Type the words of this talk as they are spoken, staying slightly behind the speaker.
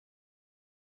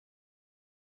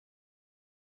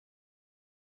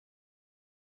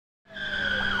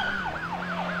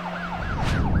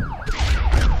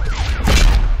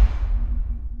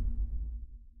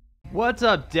What's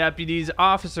up, deputies?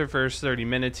 Officer First 30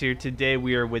 Minutes here. Today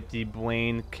we are with the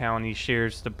Blaine County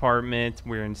Sheriff's Department.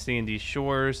 We're in Sandy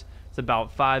Shores. It's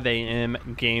about 5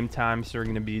 a.m. game time, so we're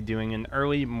going to be doing an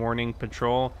early morning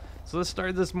patrol. So let's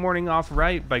start this morning off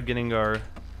right by getting our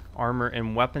armor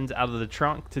and weapons out of the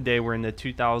trunk. Today we're in the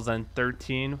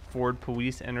 2013 Ford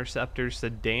Police Interceptor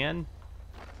sedan.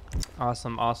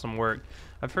 Awesome work.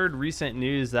 I've heard recent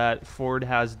news that Ford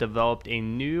has developed a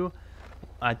new,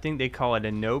 I think they call it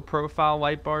a no profile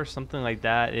light bar, something like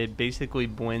that. It basically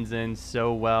blends in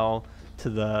so well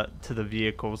to the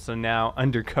vehicle, so now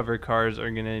undercover cars are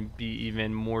going to be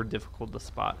even more difficult to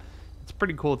spot. It's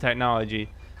pretty cool technology.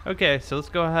 Okay, so let's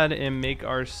go ahead and make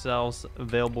ourselves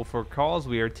available for calls.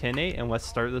 We are 10-8 and let's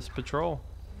start this patrol.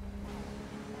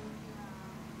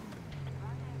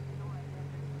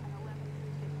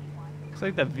 Looks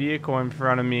like the vehicle in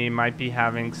front of me might be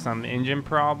having some engine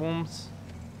problems.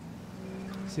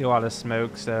 See a lot of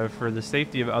smoke, so for the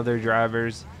safety of other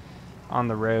drivers on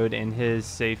the road and his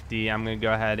safety, I'm going to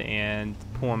go ahead and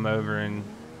pull him over and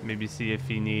maybe see if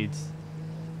he needs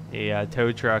a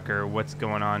tow truck or what's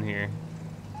going on here.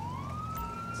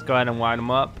 Let's go ahead and light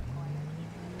him up.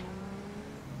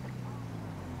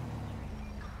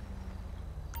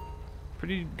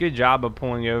 Pretty good job of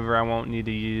pulling over. I won't need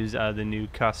to use the new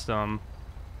custom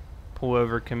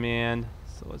pullover command.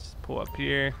 So let's just pull up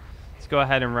here. Let's go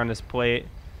ahead and run this plate.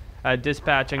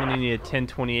 Dispatch, I'm going to need a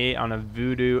 1028 on a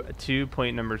Voodoo 2,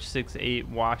 plate number 68,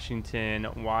 Washington,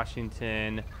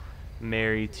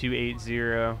 Mary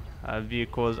 280.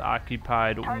 Vehicle is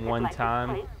occupied one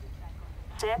time.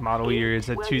 Model year is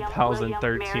a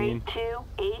 2013.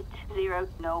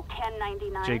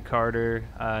 J. Carter.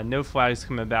 No flags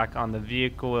coming back on the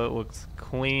vehicle. It looks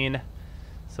clean.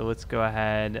 So let's go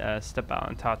ahead, step out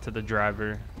and talk to the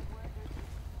driver.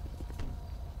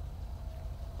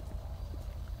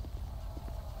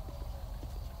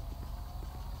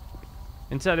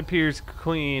 Inside appears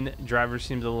clean. Driver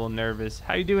seems a little nervous.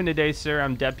 How you doing today, sir?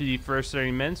 I'm Deputy First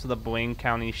 30 Minutes with the Blaine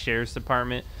County Sheriff's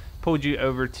Department. Pulled you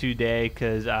over today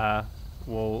because,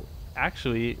 well,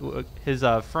 actually, his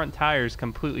front tire is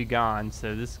completely gone.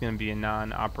 So this is going to be a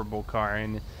non-operable car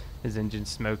and his engine's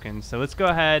smoking. So let's go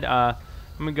ahead. I'm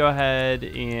going to go ahead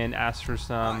and ask for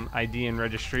some ID and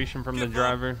registration from the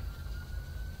driver.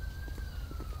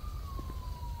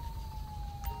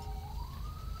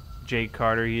 J.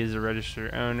 Carter, he is a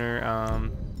registered owner. I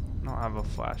don't have a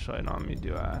flashlight on me,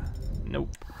 do I?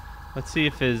 Nope. Let's see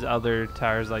if his other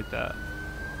tire's like that.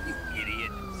 You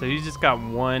idiot. So he's just got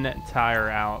one tire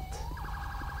out.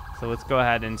 So let's go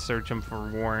ahead and search him for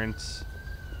warrants.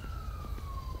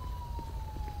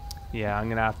 Yeah, I'm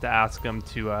gonna have to ask him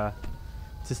to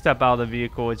step out of the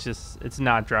vehicle. It's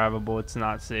not drivable. It's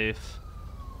not safe.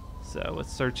 So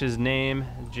let's search his name,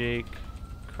 Jake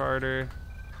Carter.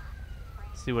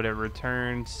 See what it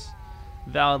returns.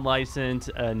 Valid license,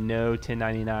 no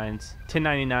 1099s.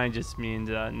 1099 just means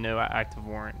no active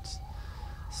warrants.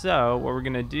 So what we're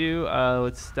gonna do,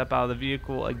 let's step out of the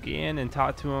vehicle again and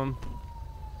talk to him.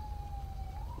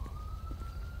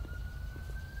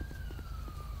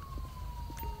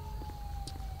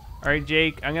 All right,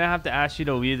 Jake, I'm gonna have to ask you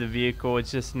to leave the vehicle.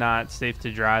 It's just not safe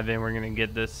to drive in. We're gonna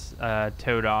get this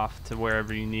towed off to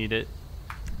wherever you need it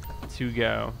to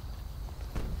go.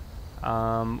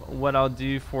 What I'll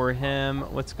do for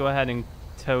him, let's go ahead and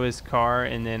tow his car,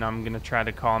 and then I'm gonna try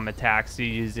to call him a taxi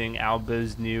using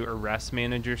Albo's new arrest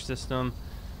manager system.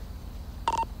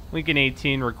 Lincoln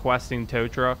 18 requesting tow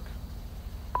truck.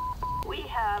 We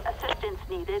have assistance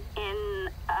needed in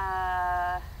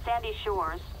Sandy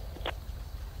Shores.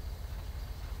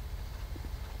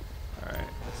 Alright,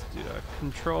 let's do a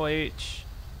Control H,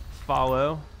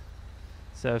 follow.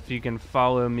 So if you can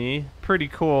follow me, pretty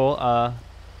cool.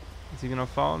 Is he gonna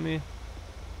follow me?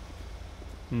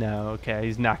 No, okay,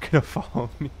 he's not gonna follow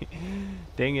me.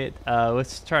 Dang it.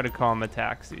 Let's try to call him a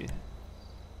taxi.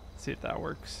 See if that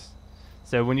works.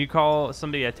 So when you call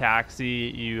somebody a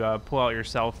taxi, you pull out your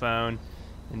cell phone,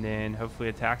 and then hopefully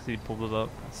a taxi pulls up.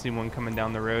 I see one coming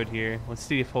down the road here. Let's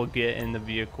see if he'll get in the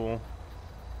vehicle.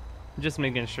 I'm just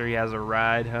making sure he has a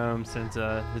ride home since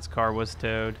his car was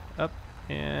towed. Up,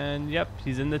 and yep,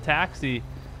 he's in the taxi.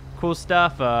 Cool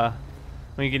stuff.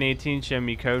 Lincoln 18, show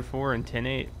me code 4 and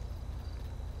 10-8.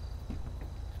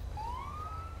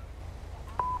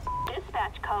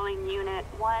 Dispatch calling Unit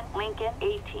 1, Lincoln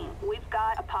 18. We've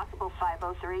got a possible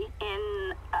 503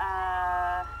 in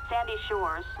Sandy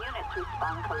Shores. Units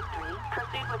respond code 3.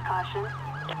 Proceed with caution.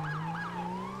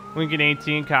 Lincoln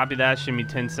 18, copy that. Show me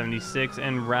 1076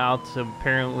 en route.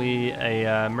 Apparently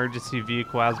a emergency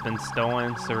vehicle has been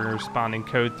stolen, so we're responding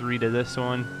code 3 to this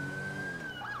one.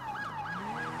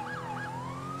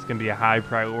 going to be a high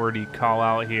priority call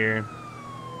out here.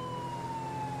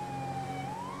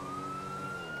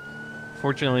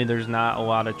 Fortunately, there's not a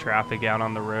lot of traffic out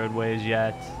on the roadways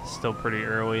yet. Still pretty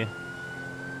early.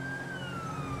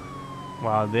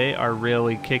 Wow, they are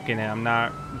really kicking it. I'm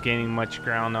not gaining much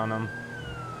ground on them.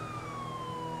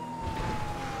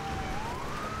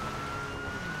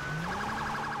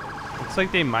 Looks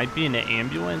like they might be in an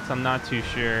ambulance. I'm not too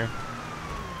sure.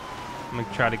 I'm going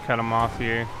to try to cut them off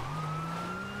here.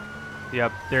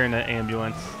 Yep, they're in an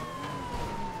ambulance.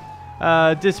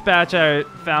 Dispatch, I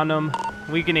found them.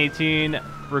 Lincoln 18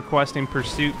 requesting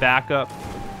pursuit backup.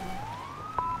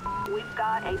 We've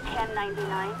got a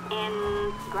 1099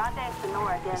 in Grande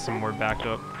Sonora Desert. Some more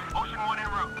backup. Ocean 1 en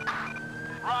route.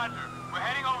 Roger. We're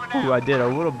heading over now. Ooh, I did a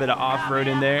little bit of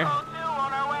off-roading there.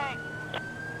 On our way.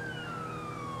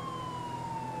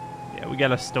 Yeah, we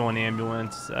got a stolen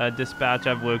ambulance. Dispatch,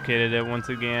 I've located it once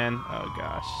again. Oh,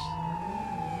 gosh.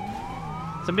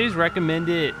 Somebody's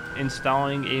recommended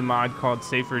installing a mod called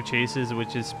Safer Chases,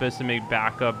 which is supposed to make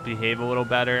backup behave a little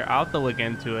better. I'll have to look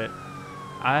into it.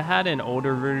 I had an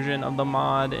older version of the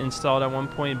mod installed at one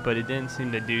point, but it didn't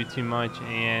seem to do too much,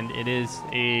 and it is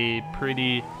a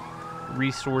pretty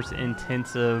resource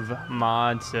intensive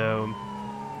mod, so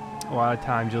a lot of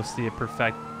times you'll see it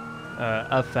affect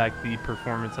the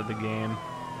performance of the game.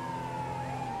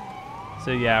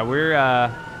 So yeah,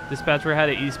 we're dispatch, we're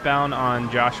headed eastbound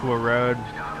on Joshua Road.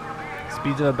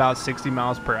 Speeds of about 60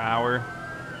 miles per hour.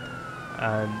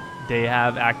 They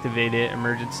have activated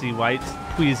emergency lights.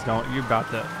 Please don't. You're about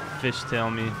to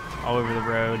fishtail me all over the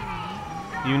road.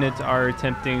 Units are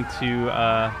attempting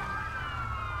to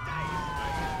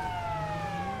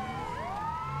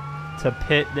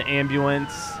pit the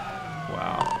ambulance.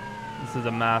 Wow. This is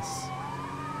a mess.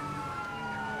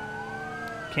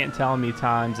 Can't tell how many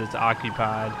times it's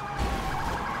occupied.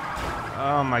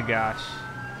 Oh my gosh.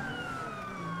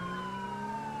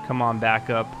 Come on, back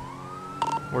up.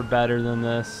 We're better than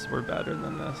this. We're better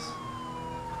than this.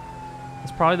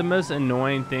 It's probably the most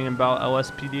annoying thing about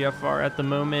LSPDFR at the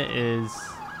moment is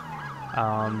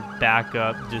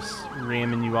backup, just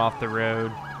ramming you off the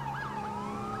road.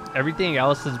 Everything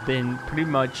else has been pretty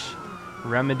much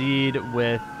remedied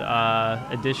with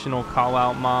additional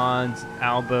call-out mods.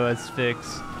 Albo has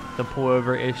fixed the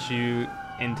pullover issue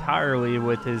entirely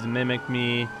with his Mimic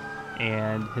Me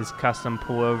and his custom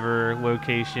pullover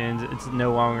locations. It's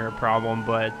no longer a problem,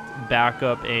 but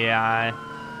backup AI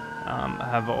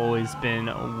have always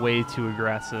been way too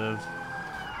aggressive.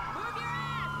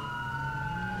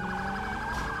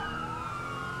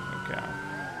 Okay,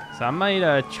 so I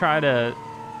might try to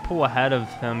pull ahead of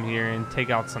him here and take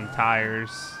out some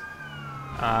tires,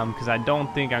 because I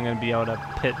don't think I'm going to be able to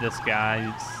pit this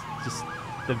guy. It's just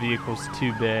the vehicle's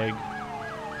too big.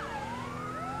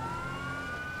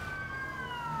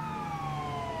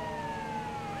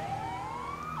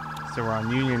 So we're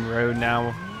on Union Road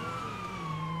now.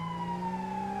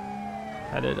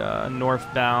 Headed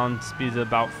northbound, speeds of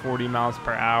about 40 miles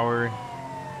per hour.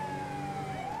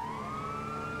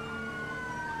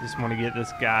 Just want to get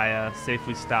this guy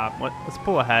safely stopped. Let's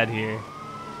pull ahead here.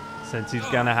 Since he's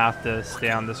gonna have to stay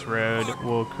on this road,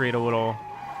 we'll create a little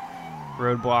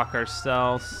roadblock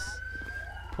ourselves.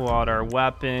 Pull out our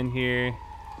weapon here.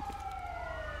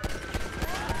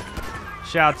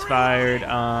 Shots fired.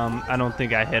 I don't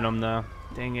think I hit him though.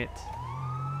 Dang it.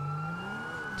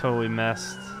 Totally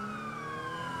missed.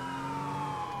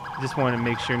 Just wanted to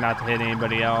make sure not to hit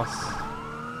anybody else.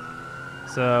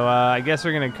 So I guess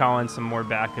we're gonna call in some more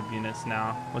backup units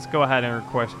now. Let's go ahead and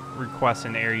request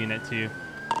an air unit too.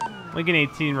 Lincoln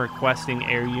 18 requesting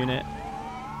air unit.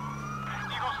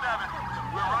 Eagle 7,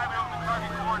 we're arriving on the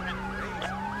target coordinates.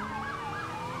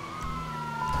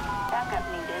 Backup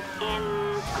needed in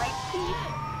great speed.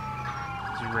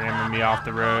 Just ramming me off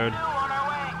the road. On our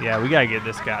way. Yeah, we gotta get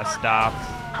this guy stopped.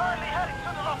 Currently heading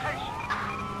to the location.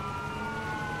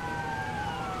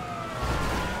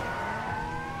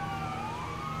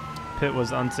 Pit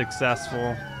was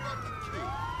unsuccessful.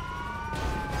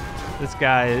 This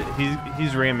guy,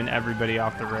 he's ramming everybody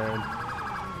off the road.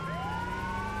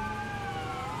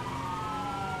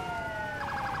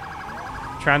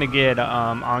 Trying to get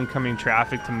oncoming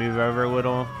traffic to move over a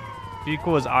little.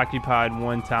 Vehicle is occupied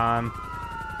one time.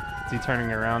 Is he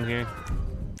turning around here?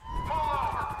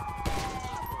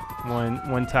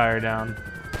 One tire down.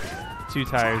 2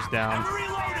 tires down.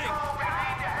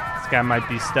 This guy might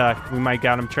be stuck. We might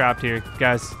got him trapped here.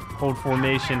 Guys, hold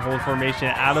formation, hold formation.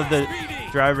 Out of the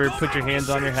driver, put your hands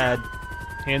on your head.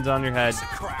 Hands on your head.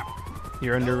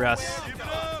 You're under arrest.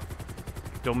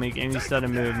 Don't make any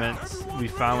sudden movements. We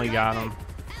finally got him.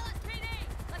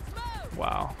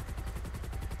 Wow.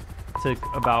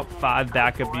 Took about 5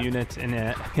 backup units in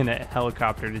a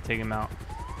helicopter to take him out.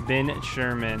 Ben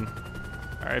Sherman.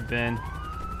 All right, Ben.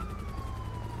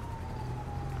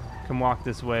 Come walk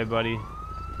this way, buddy.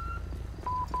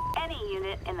 Any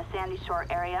unit in the Sandy Shore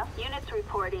area. Units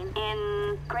reporting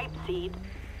in Grapeseed.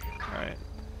 All right.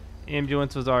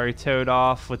 Ambulance was already towed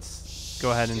off. Let's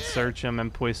go ahead and search him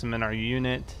and place him in our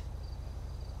unit.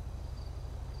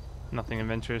 Nothing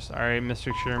of interest. All right,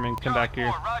 Mr. Sherman, come back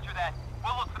here. Roger that.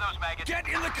 We'll look for those maggots. Get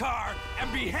in the car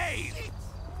and behave!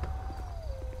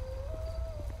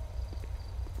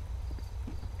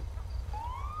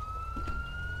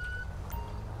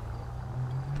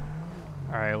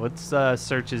 All right, let's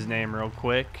search his name real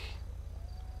quick.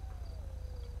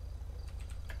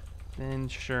 Ben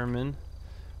Sherman.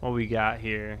 What we got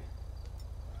here?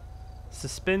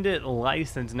 Suspended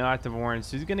license, no active warrants.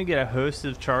 So he's going to get a host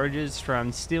of charges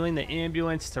from stealing the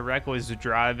ambulance to reckless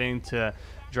driving to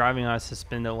driving on a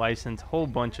suspended license. Whole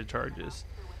bunch of charges.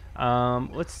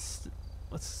 Let's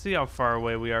see how far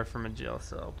away we are from a jail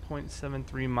cell.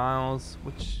 0.73 miles.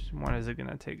 Which one is it going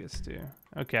to take us to?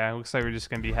 Okay, looks like we're just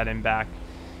going to be heading back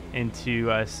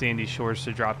into Sandy Shores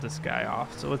to drop this guy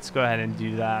off. So let's go ahead and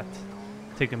do that.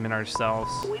 Take him in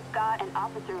ourselves. We've got an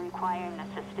officer requiring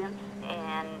assistance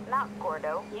in Mount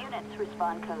Gordo. Units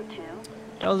respond code 2.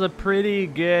 That was a pretty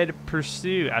good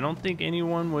pursuit. I don't think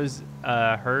anyone was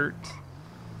hurt.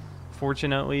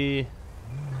 Fortunately,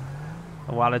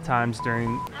 a lot of times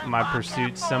during my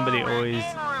pursuits, somebody always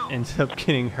ends up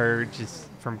getting hurt just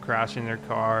from crashing their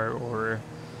car or,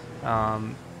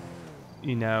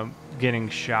 you know, getting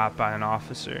shot by an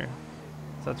officer.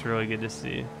 So that's really good to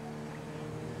see.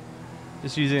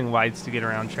 Just using lights to get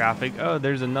around traffic. Oh,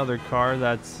 there's another car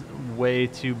that's way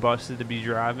too busted to be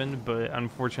driving, but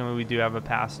unfortunately we do have a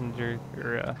passenger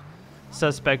or a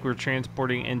suspect we're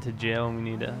transporting into jail, and we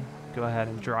need to go ahead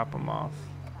and drop him off.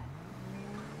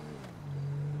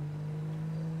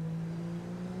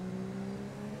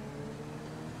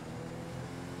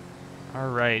 All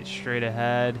right, straight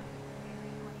ahead.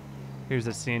 Here's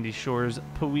the Sandy Shores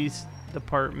Police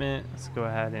Department. Let's go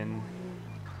ahead and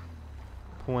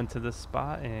pull into the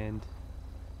spot and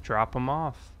drop them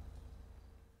off.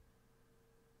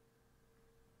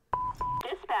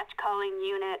 Dispatch calling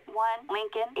Unit 1,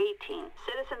 Lincoln 18.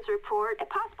 Citizens report a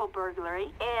possible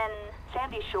burglary in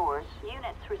Sandy Shores.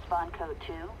 Units respond code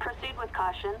 2. Proceed with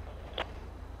caution.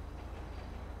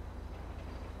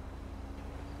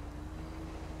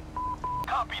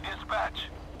 Copy, dispatch.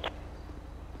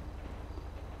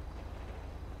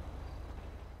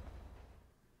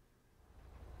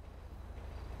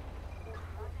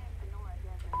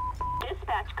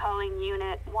 Dispatch calling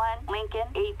Unit 1, Lincoln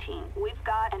 18. We've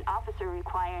got an officer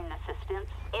requiring assistance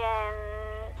in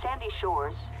Sandy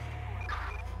Shores.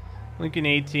 Lincoln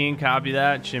 18, copy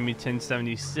that. Jimmy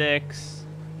 1076.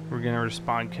 We're going to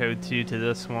respond code 2 to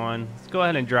this one. Let's go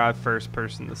ahead and drive first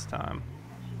person this time.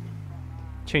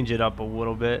 Change it up a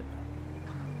little bit.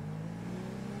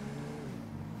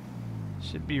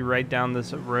 Should be right down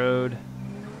this road.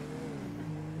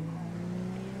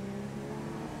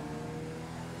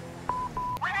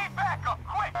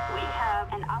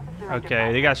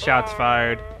 Okay, they got shots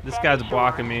fired. This guy's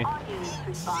blocking me.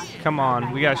 Come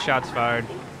on, we got shots fired.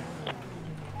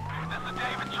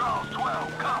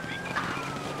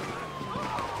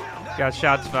 Got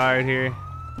shots fired here.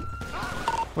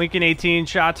 Lincoln 18,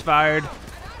 shots fired.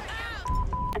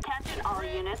 Attention all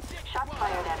units. Shots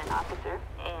fired at an officer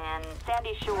in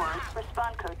Sandy Shores.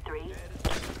 Respond code 3.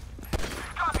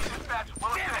 Copy, dispatch.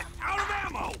 We'll get it. Out of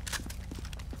ammo!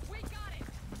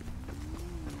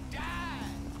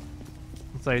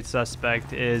 Looks like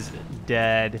suspect is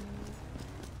dead.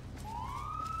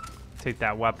 Take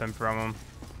that weapon from him.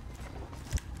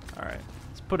 Alright,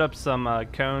 let's put up some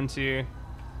cones here.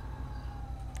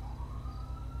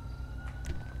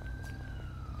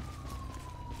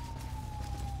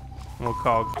 We'll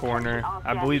call corner.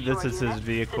 I believe this is his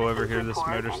vehicle over here, this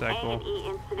motorcycle.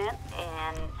 Incident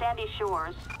in Sandy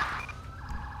Shores.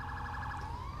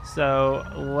 So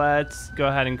let's go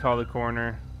ahead and call the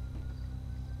corner.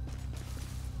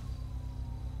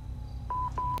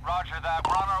 Roger that.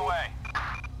 We're on our way.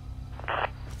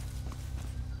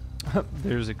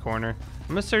 There's a corner. I'm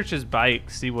gonna search his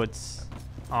bike, see what's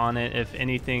on it, if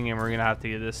anything, and we're gonna have to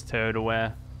get this towed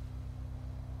away.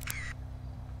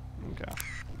 Okay.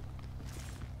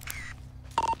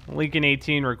 Lincoln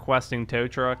 18 requesting tow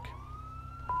truck.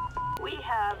 We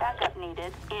have backup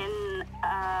needed in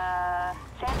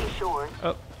Sandy Shores.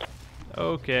 Oh,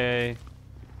 okay.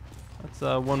 That's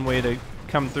one way to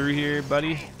come through here,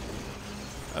 buddy.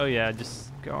 Oh yeah,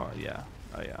 just go. Yeah.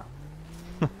 Oh yeah.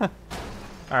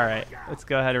 Alright, let's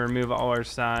go ahead and remove all our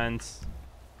signs.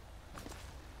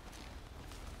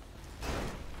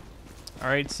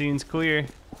 Alright, scene's clear.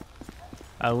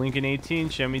 Lincoln 18,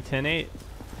 show me 10-8.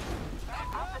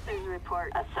 Officers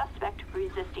report a suspect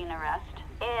resisting arrest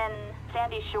in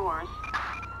Sandy Shores.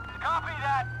 Copy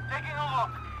that. Taking a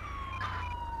look.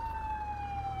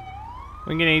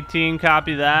 Lincoln 18,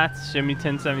 copy that. Show me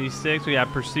 1076. We have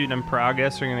pursuit in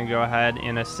progress. We're going to go ahead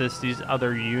and assist these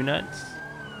other units.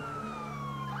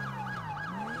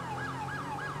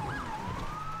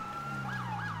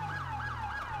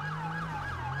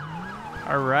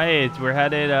 Alright, we're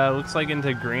headed, looks like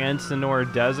into Grand Senora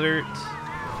Desert.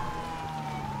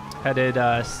 Headed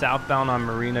southbound on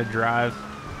Marina Drive.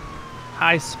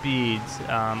 High speeds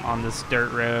on this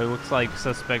dirt road. Looks like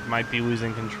suspect might be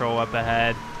losing control up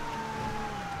ahead.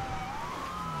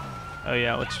 Oh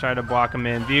yeah, let's try to block him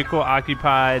in. Vehicle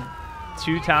occupied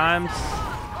 2 times.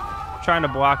 Trying to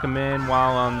block him in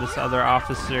while this other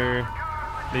officer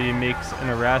maybe makes an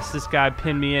arrest. This guy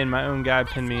pinned me in. My own guy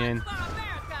pinned me in.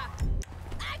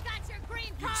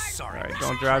 Alright,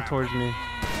 don't drive towards me.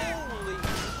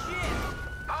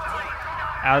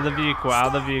 Out of the vehicle, out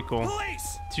of the vehicle.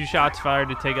 2 shots fired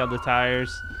to take out the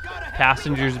tires.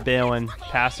 Passenger's bailing.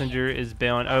 Passenger is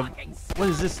bailing. Oh, what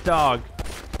is this dog?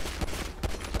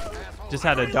 Just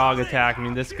had a dog attack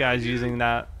me. This guy's using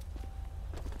that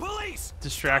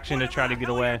distraction to try to get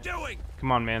away.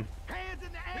 Come on, man.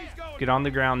 Get on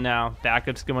the ground now.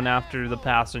 Backup's going after the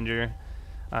passenger.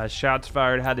 Shots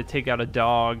fired. Had to take out a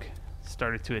dog.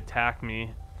 Started to attack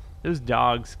me. Those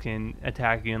dogs can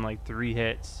attack you in like 3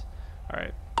 hits.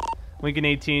 Alright. Lincoln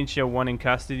 18, show 1 in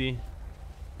custody.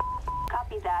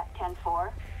 Copy that,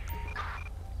 10-4.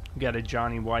 Got a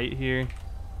Johnny White here.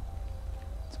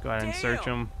 Let's go ahead and search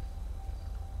him.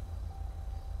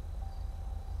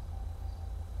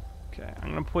 Okay,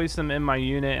 I'm going to place them in my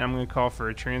unit and I'm going to call for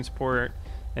a transport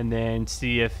and then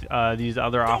see if these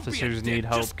other officers need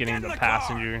help getting the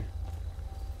passenger.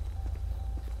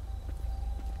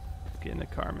 Get in the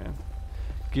car, man.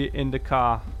 Get in the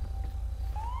car.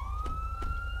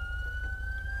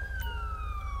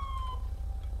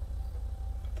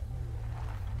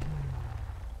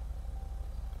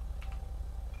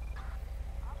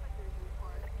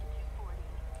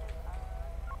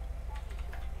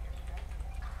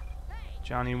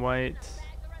 Johnny White.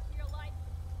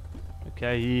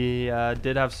 Okay, he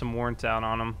did have some warrants out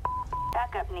on him.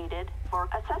 Backup needed for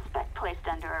a suspect placed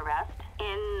under arrest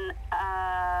in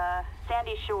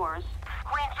Sandy Shores.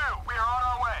 Queen 2, we are on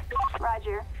our way.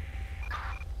 Roger.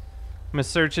 I'm gonna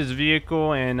search his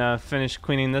vehicle and finish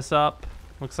cleaning this up.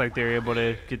 Looks like they're able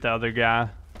to get the other guy.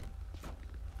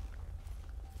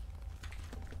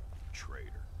 Traitor.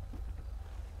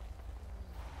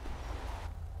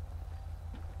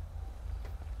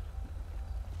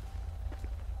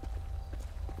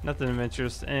 Nothing of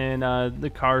interest in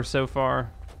the car so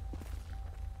far.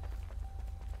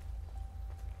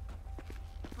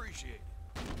 Appreciate it.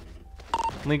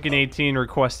 Lincoln 18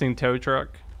 requesting tow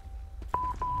truck.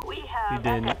 We He have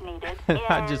didn't. backup needed.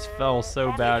 I just fell so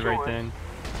Sandy bad right Shores. then.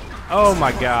 Oh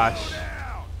my gosh.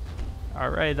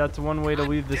 Alright, that's one way to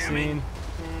leave the scene.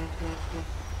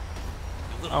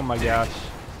 Oh my gosh.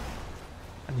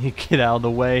 I need to get out of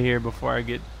the way here before I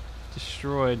get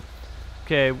destroyed.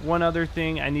 Okay, one other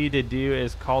thing I need to do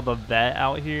is call the vet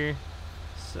out here.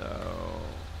 So,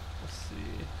 let's see.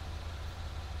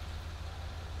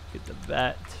 Get the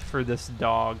vet for this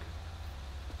dog.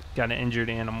 Got an injured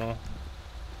animal.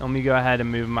 Let me go ahead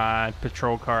and move my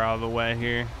patrol car out of the way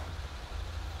here.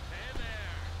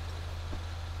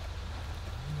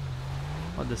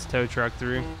 Let this tow truck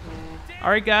through.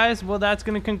 Alright guys, well that's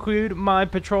going to conclude my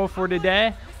patrol for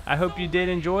today. I hope you did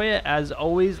enjoy it. As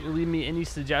always, leave me any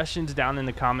suggestions down in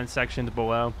the comment sections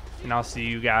below. And I'll see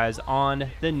you guys on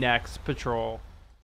the next patrol.